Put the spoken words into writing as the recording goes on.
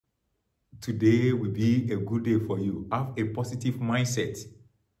Today will be a good day for you. Have a positive mindset.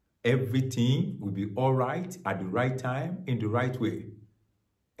 Everything will be all right at the right time, in the right way.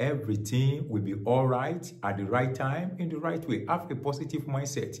 Everything will be all right at the right time, in the right way. Have a positive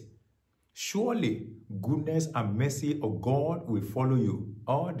mindset. Surely, goodness and mercy of God will follow you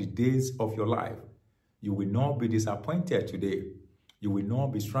all the days of your life. You will not be disappointed today. You will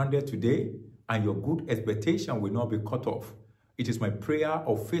not be stranded today, and your good expectation will not be cut off. It is my prayer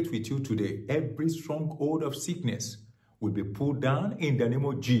of faith with you today. Every stronghold of sickness will be pulled down in the name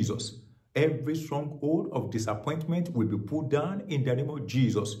of Jesus. Every stronghold of disappointment will be pulled down in the name of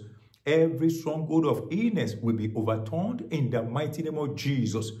Jesus. Every stronghold of illness will be overturned in the mighty name of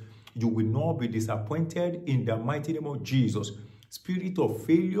Jesus. You will not be disappointed in the mighty name of Jesus. Spirit of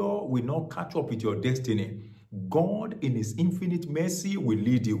failure will not catch up with your destiny. God in his infinite mercy will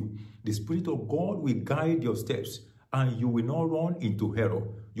lead you. The Spirit of God will guide your steps, and you will not run into error.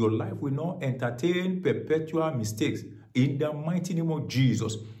 Your life will not entertain perpetual mistakes. In the mighty name of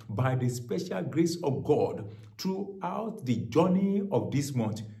Jesus, by the special grace of God, throughout the journey of this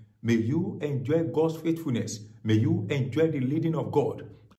month, may you enjoy God's faithfulness. May you enjoy the leading of God.